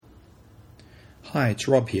Hi, it's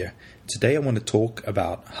Rob here. Today I want to talk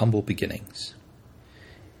about humble beginnings.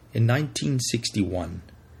 In 1961,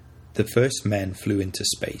 the first man flew into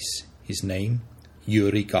space. His name,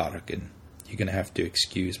 Yuri Gagarin. You're going to have to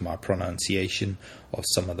excuse my pronunciation of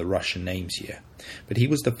some of the Russian names here. But he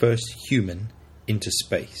was the first human into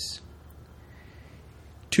space.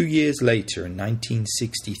 2 years later, in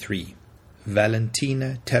 1963,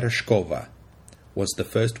 Valentina Tereshkova was the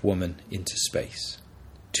first woman into space.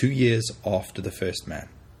 2 years after the first man.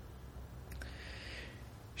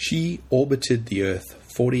 She orbited the Earth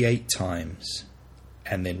 48 times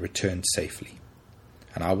and then returned safely.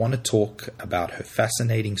 And I want to talk about her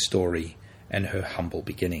fascinating story and her humble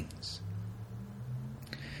beginnings.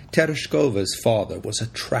 Tereshkova's father was a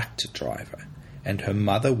tractor driver and her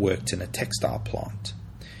mother worked in a textile plant.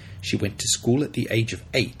 She went to school at the age of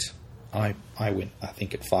 8. I went, I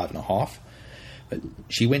think, at 5.5. But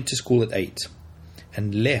she went to school at 8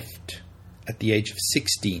 and left at the age of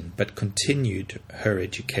 16, but continued her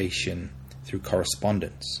education through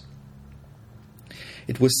correspondence.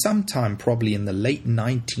 It was sometime probably in the late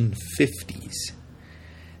 1950s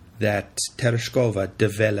that Tereshkova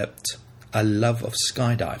developed a love of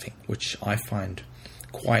skydiving, which I find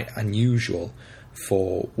quite unusual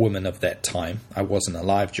for women of that time. I wasn't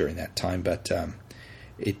alive during that time, but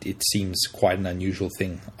it seems quite an unusual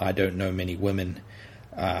thing. I don't know many women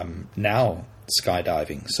now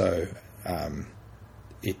skydiving, so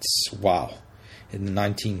it's wow. In the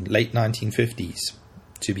late 1950s,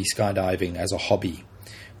 to be skydiving as a hobby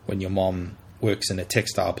when your mom works in a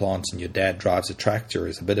textile plant and your dad drives a tractor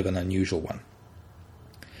is a bit of an unusual one.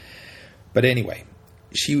 But anyway,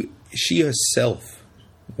 she herself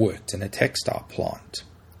worked in a textile plant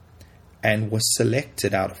and was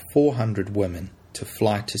selected out of 400 women to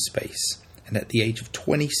fly to space. And at the age of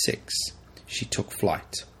 26, she took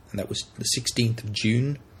flight. And that was the 16th of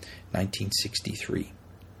June, 1963.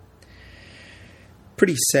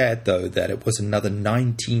 Pretty sad, though, that it was another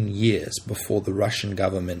 19 years before the Russian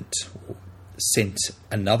government sent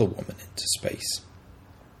another woman into space.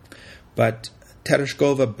 But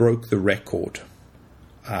Tereshkova broke the record,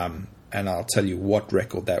 and I'll tell you what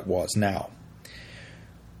record that was now.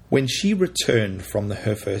 When she returned from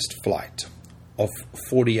her first flight of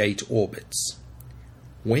 48 orbits,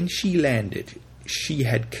 when she landed, she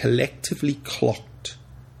had collectively clocked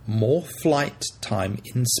more flight time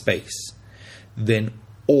in space than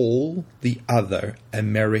all the other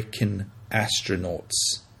American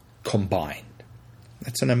astronauts combined.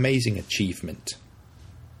 That's an amazing achievement.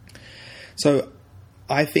 So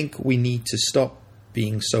I think we need to stop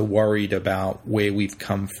being so worried about where we've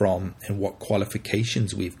come from and what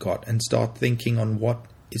qualifications we've got and start thinking on what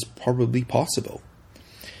is probably possible.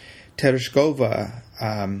 Tereshkova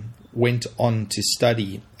went on to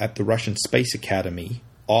study at the Russian Space Academy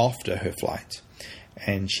after her flight,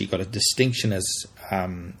 and she got a distinction as a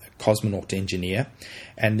cosmonaut engineer.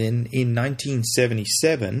 And then in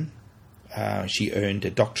 1977, she earned a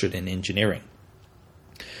doctorate in engineering.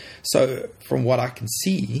 So from what I can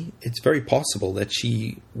see, it's very possible that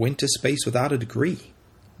she went to space without a degree.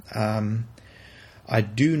 I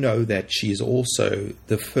do know that she is also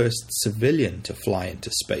the first civilian to fly into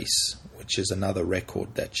space, which is another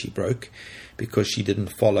record that she broke because she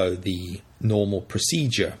didn't follow the normal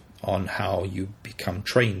procedure on how you become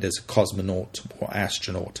trained as a cosmonaut or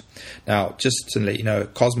astronaut. Now, just to let you know,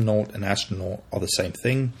 cosmonaut and astronaut are the same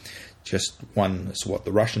thing. Just one is what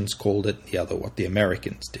the Russians called it, the other what the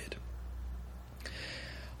Americans did.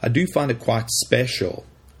 I do find it quite special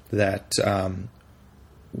that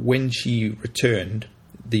when she returned,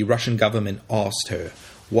 the Russian government asked her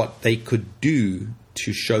what they could do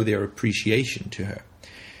to show their appreciation to her.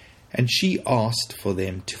 And she asked for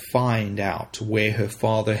them to find out where her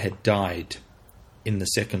father had died in the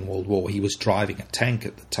Second World War. He was driving a tank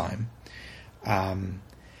at the time.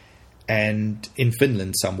 And in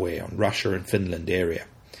Finland somewhere, on Russia and Finland area.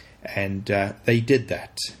 And they did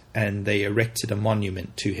that. And they erected a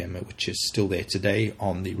monument to him, which is still there today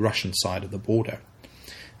on the Russian side of the border.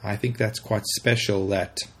 I think that's quite special,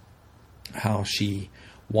 that how she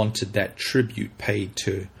wanted that tribute paid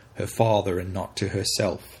to her father and not to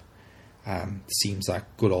herself. Seems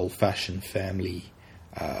like good old-fashioned family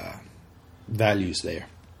values there.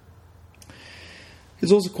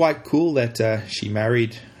 It's also quite cool that she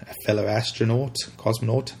married a fellow astronaut,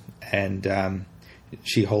 cosmonaut, and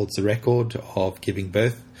she holds the record of giving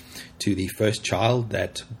birth to the first child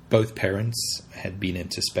that both parents had been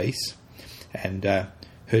into space. And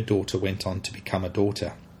her daughter went on to become a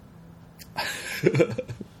daughter.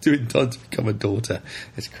 Went on to become a daughter.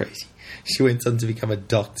 That's crazy. She went on to become a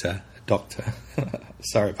doctor.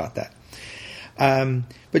 Sorry about that.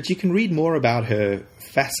 But you can read more about her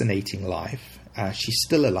fascinating life. She's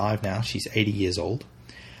still alive now. She's 80 years old.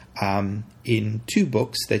 In 2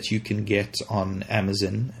 books that you can get on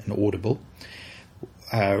Amazon and Audible.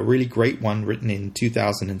 A really great one written in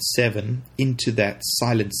 2007, Into That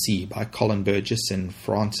Silent Sea by Colin Burgess and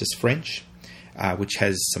Francis French, which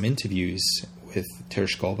has some interviews with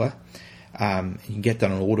Tereshkova. You can get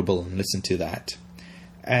that on Audible and listen to that.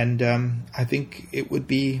 And I think it would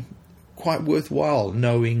be quite worthwhile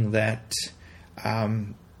knowing that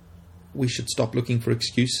we should stop looking for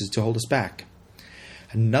excuses to hold us back.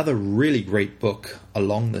 Another really great book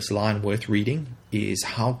along this line worth reading is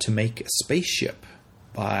How to Make a Spaceship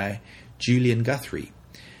by Julian Guthrie.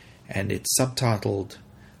 And it's subtitled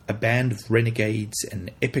A Band of Renegades, an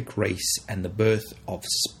Epic Race, and the Birth of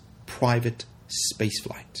Private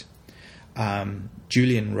Spaceflight.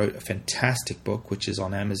 Julian wrote a fantastic book, which is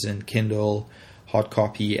on Amazon, Kindle, hard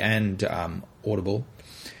copy, and Audible.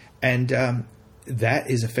 And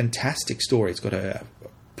that is a fantastic story. It's got a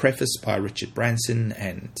preface by Richard Branson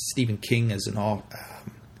and Stephen King as an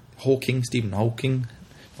Stephen Hawking,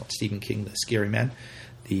 not Stephen King, the scary man,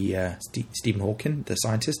 Stephen Hawking, the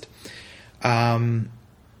scientist. And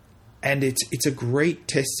it's a great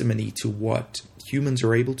testimony to what humans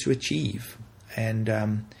are able to achieve.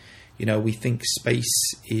 And, we think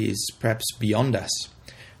space is perhaps beyond us.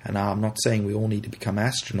 And I'm not saying we all need to become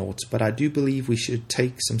astronauts, but I do believe we should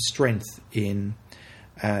take some strength in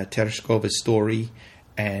Tereshkova's story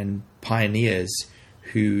and pioneers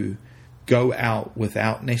who go out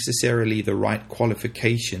without necessarily the right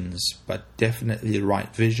qualifications, but definitely the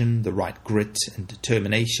right vision, the right grit and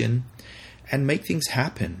determination, and make things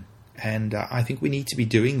happen. And I think we need to be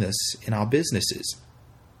doing this in our businesses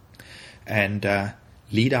and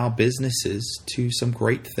lead our businesses to some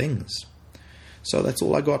great things. So that's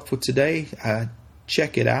all I got for today.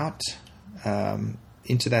 Check it out,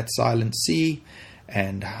 Into That Silent Sea,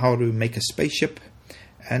 and How to Make a Spaceship,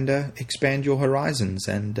 and expand your horizons,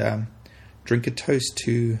 and drink a toast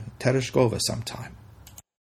to Tereshkova sometime.